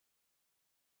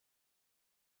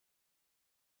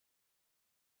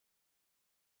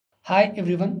Hi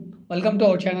everyone, welcome to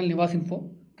our channel Nivas Info.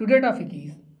 Today's topic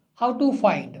is how to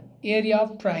find area of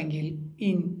triangle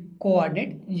in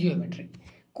coordinate geometry.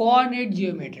 Coordinate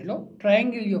geometry లో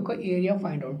triangle యొక్క area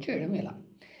find out చేయడం ఎలా.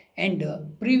 And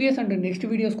previous and next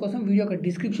videos కోసం video యొక్క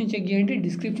description check చేయండి.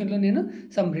 డిస్క్రిప్షన్లో నేను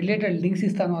some related links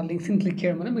ఇస్తాను. ఆ లింక్స్ని క్లిక్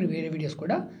చేయడం వల్ల మీరు వేరే వీడియోస్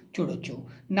కూడా చూడొచ్చు.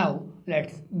 Now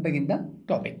let's begin the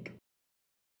topic.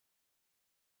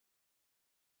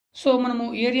 So మనము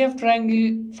area of triangle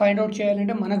find out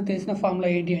చేయాలంటే మనకు తెలిసిన ఫార్ములా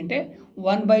ఏంటి అంటే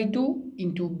 1/2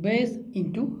 into base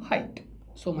into height.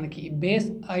 So మనకి బేస్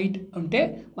హైట్ ఉంటే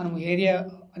మనము ఏరియా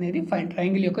అనేది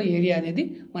ట్రయాంగిల్ యొక్క ఏరియా అనేది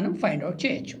మనం ఫైండ్ అవుట్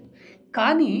చేయొచ్చు.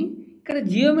 కానీ ఇక్కడ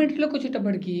జియోమెట్రీలోకి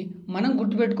వచ్చేటప్పటికి మనం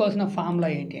గుర్తుపెట్టుకోవాల్సిన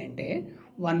ఫార్ములా ఏంటి అంటే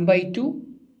 1/2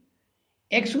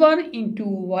 x1 into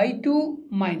y2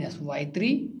 minus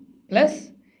y3 plus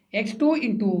x2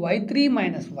 into y3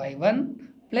 minus y1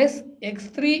 plus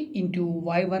x3 into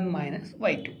y1 minus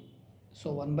y2. So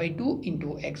 1/2 into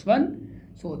x1.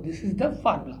 So this is the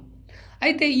formula.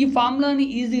 అయితే ఈ ఫార్ములాని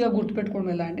ఈజీగా గుర్తుపెట్టుకోవడం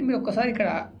ఎలా అంటే మీరు ఒక్కసారి ఇక్కడ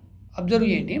అబ్జర్వ్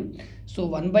చేయండి. సో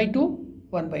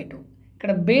 1/2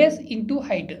 ఇక్కడ బేస్ ఇంటూ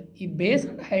హైట్, ఈ బేస్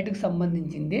అండ్ హైట్కి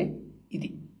సంబంధించిందే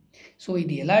ఇది. సో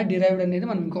ఇది ఎలా డిరైవ్డ్ అనేది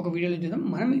మనం ఇంకొక వీడియోలో చూద్దాం.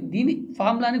 మనం దీని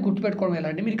ఫార్ములాని గుర్తుపెట్టుకోవడం ఎలా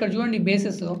అంటే మీరు ఇక్కడ చూడండి,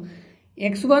 బేసెస్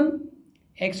x1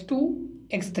 x2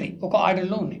 x3 ఒక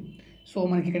ఆర్డర్లో ఉన్నాయి. సో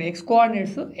మనకి ఇక్కడ x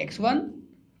coordinates x1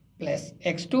 plus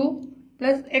x2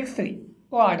 plus x3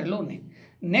 ఓ ఆర్డర్లో ఉన్నాయి.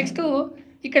 నెక్స్ట్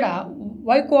ఇక్కడ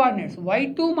y coordinates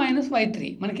y2 minus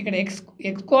y3, మనకి ఇక్కడ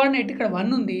x కోఆర్డినేట్ ఇక్కడ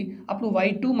 1 ఉంది, అప్పుడు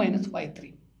y2 మైనస్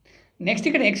y3. నెక్స్ట్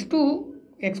ఇక్కడ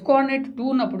x కోఆర్డినేట్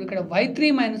 2 ఉన్నప్పుడు ఇక్కడ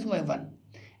y3 minus y1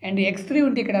 and x3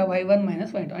 ఉంటే ఇక్కడ y1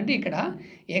 మైనస్ y2. అంటే ఇక్కడ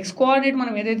x కోఆర్డినేట్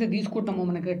మనం ఏదైతే తీసుకుంటామో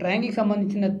మనకి ట్రయాంగిల్కి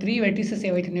సంబంధించిన 3 వెర్టిసెస్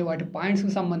ఏవైతే ఉన్నాయో వాటి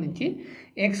పాయింట్స్కి సంబంధించి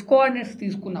x కోఆర్డినేట్స్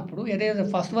తీసుకున్నప్పుడు ఏదైతే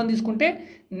ఫస్ట్ వన్ తీసుకుంటే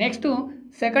next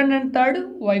second and third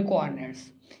y coordinates,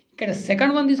 ఇక్కడ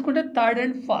సెకండ్ వన్ తీసుకుంటే థర్డ్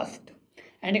అండ్ ఫస్ట్,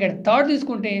 అండ్ ఇక్కడ థర్డ్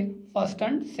తీసుకుంటే ఫస్ట్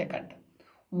అండ్ సెకండ్.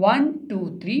 1 2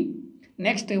 3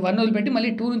 నెక్స్ట్ 1 వదిలిపెట్టి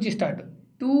మళ్ళీ 2 నుంచి స్టార్ట్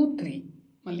 2 3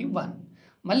 మళ్ళీ 1,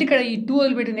 మళ్ళీ ఇక్కడ ఈ 2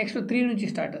 వదిలిపెట్టి నెక్స్ట్ 3 నుంచి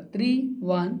స్టార్ట్ 3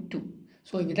 1 2.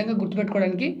 సో ఈ విధంగా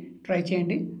గుర్తుపెట్టుకోవడానికి ట్రై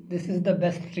చేయండి. This is the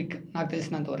best trick నాకు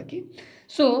తెలిసినంతవరకు.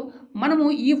 సో మనము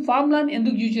ఈ ఫార్ములాని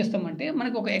ఎందుకు యూజ్ చేస్తామంటే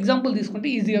మనకు ఒక ఎగ్జాంపుల్ తీసుకుంటే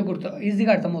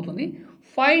ఈజీగా అర్థమవుతుంది.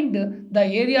 Find the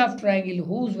area of triangle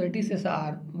whose vertices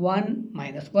are 1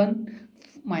 -1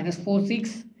 -4 6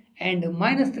 and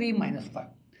 -3 -5.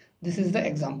 This is the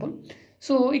example.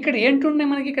 So ఇక్కడ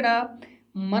ఏంటున్నాయి మనకి ఇక్కడ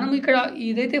మనం ఇక్కడ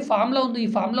ఏదైతే ఫార్ములా ఉందో ఈ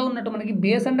ఫార్ములా ఉన్నట్టు మనకి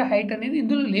బేస్ అండ్ హైట్ అనేది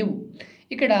ఇందులో లేవు.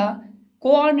 ఇక్కడ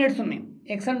కోఆర్డినేట్స్ ఉన్నాయి,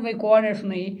 ఎక్స్ అండ్ వై కోఆర్డినేట్స్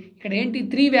ఉన్నాయి. ఇక్కడ ఏంటి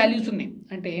 3 వాల్యూస్ ఉన్నాయి.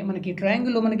 అంటే మనకి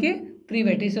ట్రయాంగిల్లో మనకి 3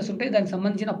 వెర్టిసెస్ ఉంటాయి, దానికి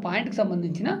సంబంధించిన పాయింట్కి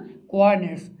సంబంధించిన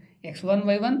coordinates x1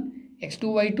 y1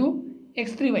 x2 y2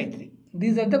 x3 y3.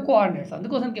 These are the coordinates.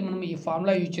 అందుకోసానికి మనం ఈ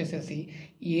ఫార్ములా యూజ్ చేసేసి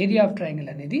ఏరియా ఆఫ్ ట్రయాంగిల్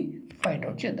అనేది ఫైండ్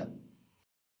అవుట్ చేద్దాం.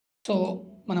 సో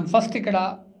మనం ఫస్ట్ ఇక్కడ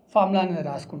ఫార్ములా అనేది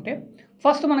రాసుకుంటే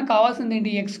ఫస్ట్ మనకు కావాల్సింది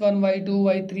ఏంటి, x1 y2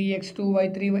 y3 x2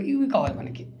 y3 ఇవి కావాలి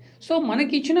మనకి. సో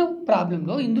మనకి ఇచ్చిన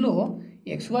ప్రాబ్లంలో ఇందులో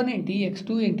x1 ఏంటి,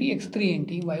 x2 ఏంటి, x3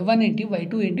 ఏంటి, y1 ఏంటి,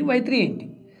 y2 ఏంటి, y3 ఏంటి.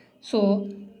 సో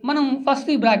మనం ఫస్ట్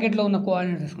ఈ బ్రాకెట్లో ఉన్న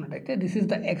కోఆర్డినేట్ తీసుకున్నట్టయితే this is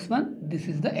the x1, this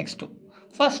is the x2.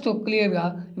 First క్లియర్గా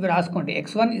ఇవి రాసుకోండి.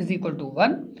 x1 is equal to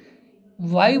 1,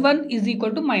 y1 is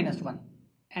equal to -1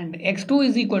 and x2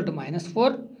 is equal to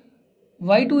 -4,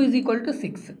 y2 is equal to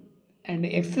 6 and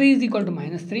x3 is equal to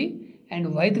 -3 and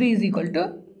y3 is equal to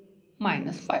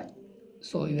 -5.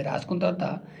 So ఇవి రాసుకున్న తర్వాత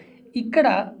ఇక్కడ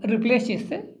replace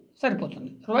చేస్తే సరిపోతుంది,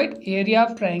 right. Area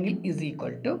of triangle is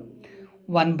equal to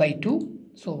 1/2.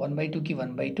 So 1/2కి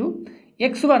 1/2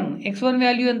 x1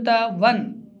 value ఎంత 1.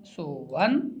 So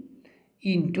 1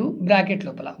 into bracket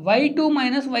లోపల y2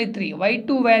 minus y3,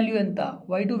 y2 value ఎంత,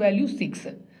 y2 value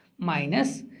 6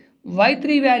 minus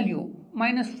y3 value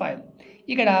 -5.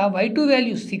 ఇక్కడ y2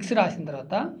 వాల్యూ 6 రాసిన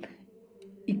తర్వాత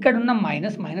ఇక్కడున్న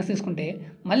మైనస్ తీసుకుంటే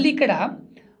మళ్ళీ ఇక్కడ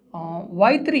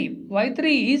y3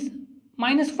 ఈజ్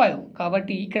 -5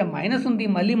 కాబట్టి ఇక్కడ మైనస్ ఉంది,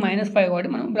 మళ్ళీ -5 కాబట్టి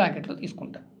మనం బ్రాకెట్లో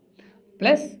తీసుకుంటాం.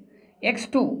 Plus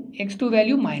x2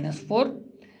 value -4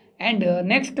 and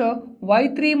next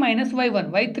y3 minus y1,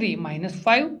 y3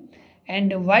 -5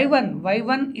 and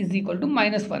y1 is equal to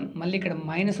 -1, మళ్ళీ ఇక్కడ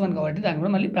 -1 కాబట్టి దాన్ని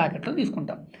కూడా మళ్ళీ బ్రాకెట్లో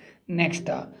తీసుకుంటాం. Next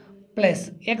plus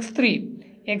x3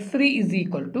 is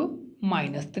equal to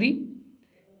 -3,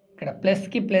 ఇక్కడ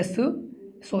ప్లస్కి ప్లస్.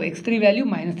 సో x3 వాల్యూ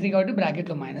 -3 కాబట్టి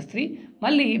బ్రాకెట్లో -3,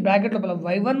 మళ్ళీ బ్రాకెట్ లోపల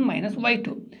y1 minus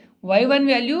y2, y1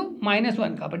 value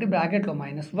 -1 కాబట్టి బ్రాకెట్లో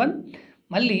 -1,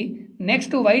 మళ్ళీ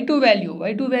నెక్స్ట్ y2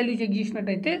 వాల్యూ చెక్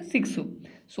చేసినట్టయితే 6.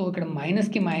 సో ఇక్కడ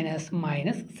మైనస్కి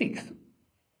 -6.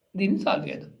 దీన్ని సాల్వ్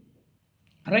చేద్దాం,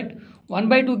 రైట్.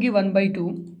 1/2కి 1/2,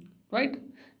 రైట్.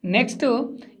 నెక్స్ట్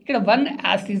ఇక్కడ 1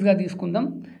 యాసిస్గా తీసుకుందాం.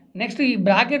 నెక్స్ట్ ఈ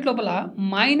బ్రాకెట్ లోపల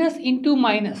మైనస్ ఇంటూ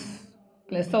మైనస్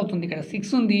ప్లస్ అవుతుంది. ఇక్కడ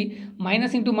 6 ఉంది,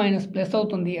 మైనస్ ఇంటూ మైనస్ ప్లస్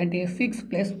అవుతుంది, అంటే 6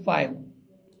 + 5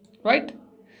 రైట్.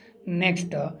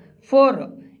 నెక్స్ట్ 4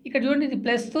 ఇక్కడ చూడండి, ఇది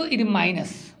ప్లస్ ఇది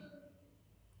మైనస్.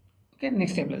 ఓకే,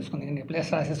 నెక్స్ట్ స్టెప్లో తీసుకోండి. నేను ప్లస్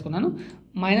రాసేసుకున్నాను.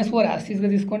 -4 యాసిస్గా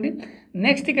తీసుకోండి.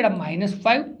 నెక్స్ట్ ఇక్కడ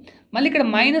 -5, మళ్ళీ ఇక్కడ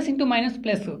మైనస్ ఇంటూ మైనస్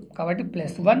ప్లస్ కాబట్టి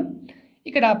 +1,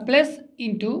 ఇక్కడ ప్లస్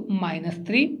ఇంటూ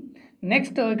 -3,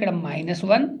 నెక్స్ట్ ఇక్కడ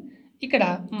 -1, ఇక్కడ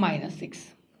 -6.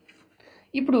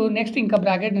 ఇప్పుడు నెక్స్ట్ ఇంకా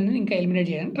బ్రాకెట్ అనేది ఇంకా ఎలిమినేట్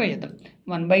చేయడానికి ట్రై చేద్దాం.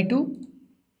 1/2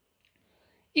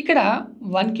 ఇక్కడ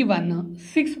 1కి 1,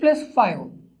 6 + 5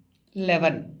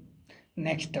 11.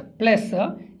 నెక్స్ట్ ప్లస్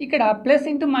ఇక్కడ ప్లస్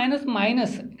ఇంటూ మైనస్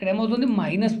మైనస్ ఇక్కడ ఏమవుతుంది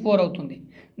 -4 అవుతుంది.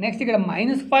 నెక్స్ట్ ఇక్కడ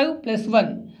 -5 + 1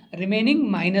 రిమైనింగ్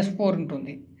 -4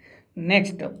 ఉంటుంది.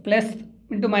 Next plus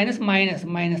into minus minus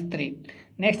 -3.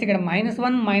 Next ఇక్కడ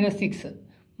 -1 -6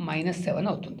 -7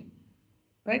 అవుతుంది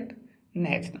రైట్.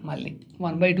 నెక్స్ట్ మళ్ళీ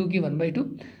 1/2కి 1/2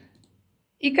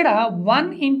 ఇక్కడ 1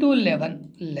 × 11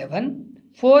 11,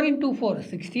 4 × 4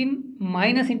 16,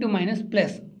 minus into minus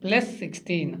plus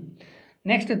 +16.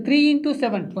 Next 3 ×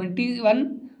 7 21,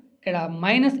 ఇక్కడ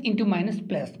మైనస్ ఇంటూ మైనస్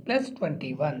ప్లస్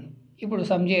 +21. ఇప్పుడు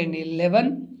సమ్ చేయండి. 11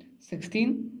 16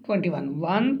 21,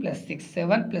 1 + 6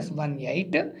 7 + 1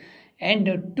 8, అండ్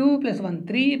 2 + 1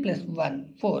 3 + 1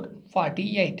 4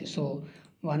 48. సో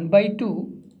 1/2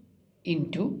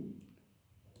 ×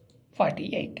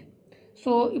 48.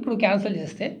 సో ఇప్పుడు క్యాన్సిల్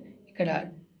చేస్తే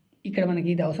ఇక్కడ మనకి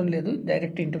ఇది అవసరం లేదు,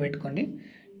 డైరెక్ట్ ఇంటూ పెట్టుకోండి.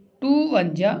 2 1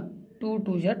 జా 2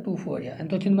 2 జా 2 4 జా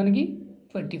ఎంత వచ్చింది మనకి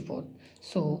 24.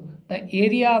 So the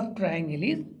area of triangle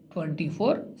is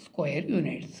 24 square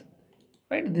units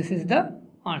right. This is the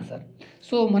answer.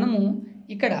 So మనము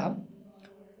ఇక్కడ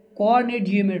కోఆర్డినేట్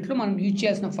జియోమెట్రీలో మనం యూజ్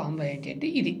చేయాల్సిన ఫార్ములా ఏంటంటే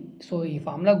ఇది. సో ఈ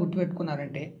ఫార్ములా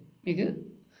గుర్తుపెట్టుకున్నారంటే మీకు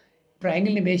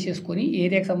ట్రయాంగిల్ని బేస్ చేసుకొని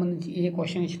ఏరియాకి సంబంధించి ఏ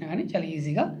క్వశ్చన్ ఇచ్చినా కానీ చాలా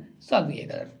ఈజీగా సాల్వ్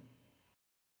చేయగలరు.